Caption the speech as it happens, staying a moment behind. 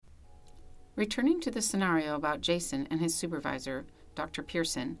Returning to the scenario about Jason and his supervisor, Dr.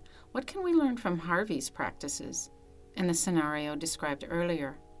 Pearson, what can we learn from Harvey's practices and the scenario described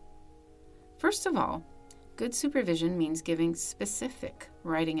earlier? First of all, good supervision means giving specific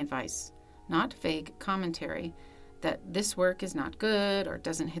writing advice, not vague commentary that this work is not good or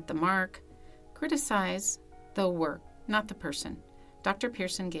doesn't hit the mark. Criticize the work, not the person. Dr.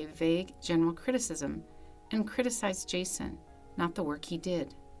 Pearson gave vague general criticism and criticized Jason, not the work he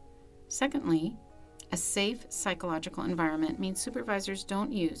did. Secondly, a safe psychological environment means supervisors don't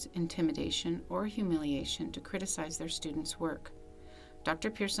use intimidation or humiliation to criticize their students' work.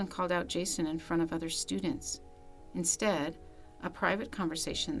 Dr. Pearson called out Jason in front of other students. Instead, a private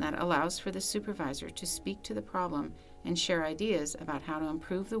conversation that allows for the supervisor to speak to the problem and share ideas about how to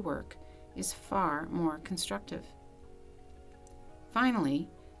improve the work is far more constructive. Finally,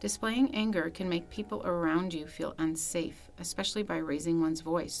 displaying anger can make people around you feel unsafe, especially by raising one's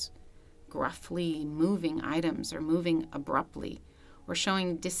voice, gruffly moving items or moving abruptly, or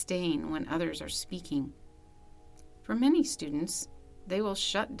showing disdain when others are speaking. For many students, they will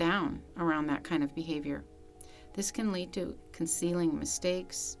shut down around that kind of behavior. This can lead to concealing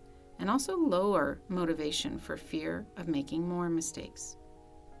mistakes and also lower motivation for fear of making more mistakes.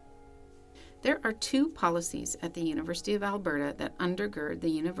 There are 2 policies at the University of Alberta that undergird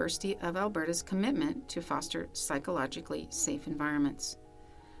the University of Alberta's commitment to foster psychologically safe environments.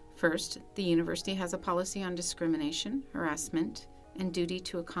 First, the university has a policy on discrimination, harassment, and duty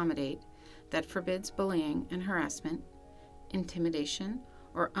to accommodate that forbids bullying and harassment, intimidation,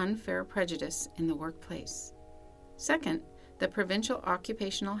 or unfair prejudice in the workplace. Second, the Provincial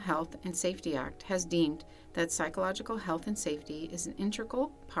Occupational Health and Safety Act has deemed that psychological health and safety is an integral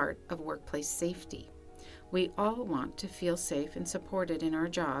part of workplace safety. We all want to feel safe and supported in our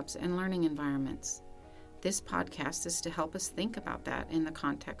jobs and learning environments. This podcast is to help us think about that in the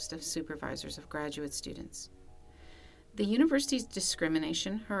context of supervisors of graduate students. The university's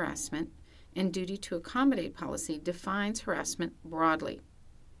discrimination, harassment, and duty to accommodate policy defines harassment broadly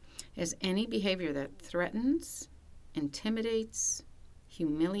as any behavior that threatens, intimidates,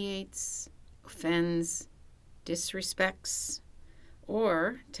 humiliates, offends, disrespects,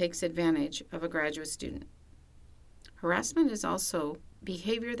 or takes advantage of a graduate student. Harassment is also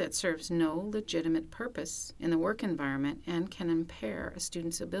behavior that serves no legitimate purpose in the work environment and can impair a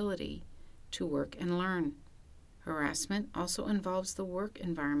student's ability to work and learn. Harassment also involves the work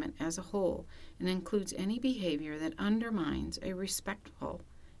environment as a whole and includes any behavior that undermines a respectful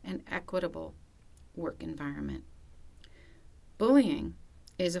and equitable work environment. Bullying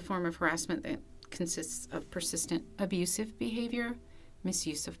is a form of harassment that consists of persistent abusive behavior,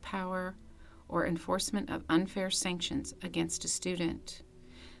 misuse of power, or enforcement of unfair sanctions against a student.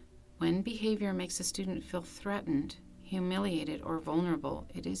 When behavior makes a student feel threatened, humiliated, or vulnerable,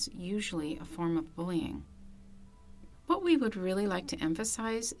 it is usually a form of bullying. What we would really like to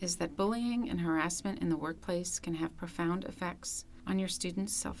emphasize is that bullying and harassment in the workplace can have profound effects on your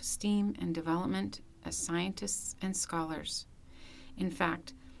students' self-esteem and development as scientists and scholars. In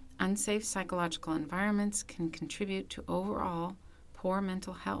fact, unsafe psychological environments can contribute to overall poor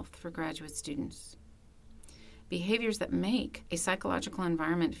mental health for graduate students. Behaviors that make a psychological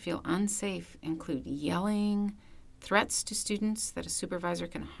environment feel unsafe include yelling, threats to students that a supervisor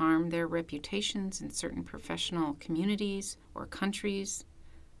can harm their reputations in certain professional communities or countries,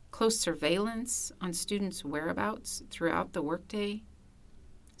 close surveillance on students' whereabouts throughout the workday,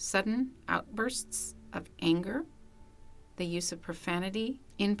 sudden outbursts of anger, the use of profanity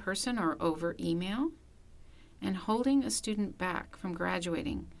in person or over email, and holding a student back from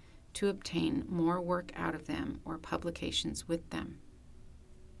graduating to obtain more work out of them or publications with them.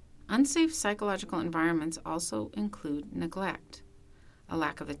 Unsafe psychological environments also include neglect, a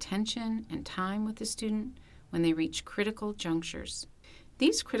lack of attention and time with the student when they reach critical junctures.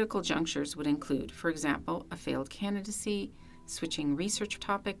 These critical junctures would include, for example, a failed candidacy, switching research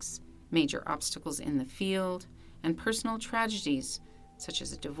topics, major obstacles in the field, and personal tragedies such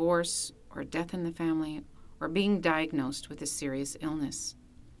as a divorce or death in the family or being diagnosed with a serious illness.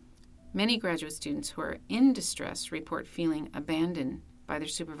 Many graduate students who are in distress report feeling abandoned by their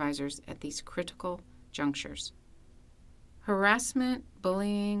supervisors at these critical junctures. Harassment,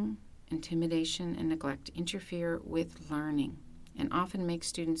 bullying, intimidation, and neglect interfere with learning and often make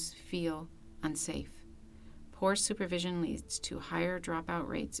students feel unsafe. Poor supervision leads to higher dropout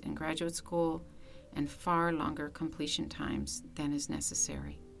rates in graduate school and far longer completion times than is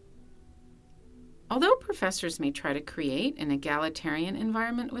necessary. Although professors may try to create an egalitarian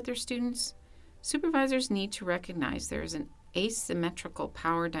environment with their students, supervisors need to recognize there is an asymmetrical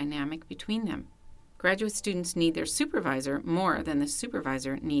power dynamic between them. Graduate students need their supervisor more than the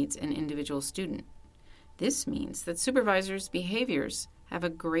supervisor needs an individual student. This means that supervisors' behaviors have a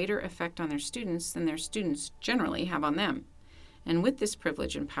greater effect on their students than their students generally have on them. And with this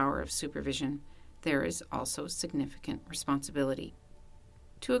privilege and power of supervision, there is also significant responsibility.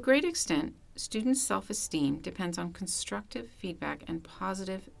 To a great extent, students' self-esteem depends on constructive feedback and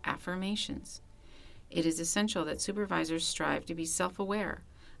positive affirmations. It is essential that supervisors strive to be self-aware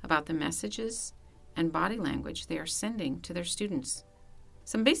about the messages and body language they are sending to their students.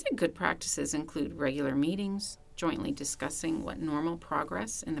 Some basic good practices include regular meetings, jointly discussing what normal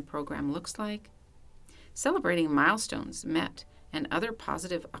progress in the program looks like, celebrating milestones met and other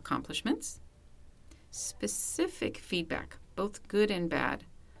positive accomplishments, specific feedback, both good and bad,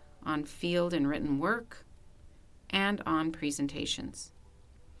 on field and written work, and on presentations.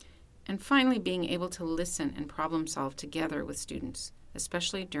 And finally, being able to listen and problem solve together with students,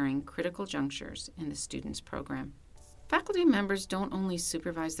 especially during critical junctures in the student's program. Faculty members don't only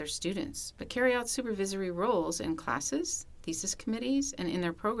supervise their students, but carry out supervisory roles in classes, thesis committees, and in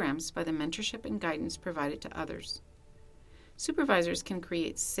their programs by the mentorship and guidance provided to others. Supervisors can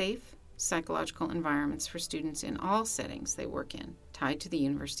create safe, psychological environments for students in all settings they work in, tied to the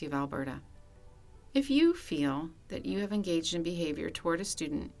University of Alberta. If you feel that you have engaged in behavior toward a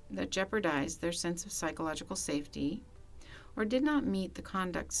student that jeopardized their sense of psychological safety or did not meet the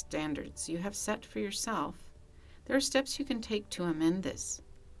conduct standards you have set for yourself, there are steps you can take to amend this.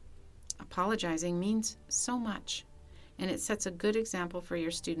 Apologizing means so much, and it sets a good example for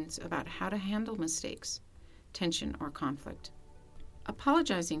your students about how to handle mistakes, tension, or conflict.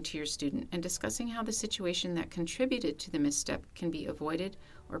 Apologizing to your student and discussing how the situation that contributed to the misstep can be avoided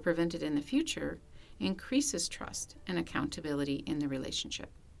or prevented in the future increases trust and accountability in the relationship.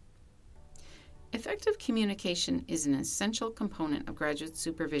 Effective communication is an essential component of graduate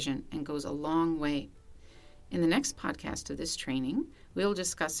supervision and goes a long way. In the next podcast of this training, we will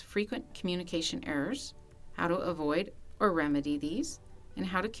discuss frequent communication errors, how to avoid or remedy these, and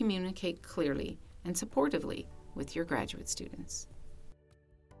how to communicate clearly and supportively with your graduate students.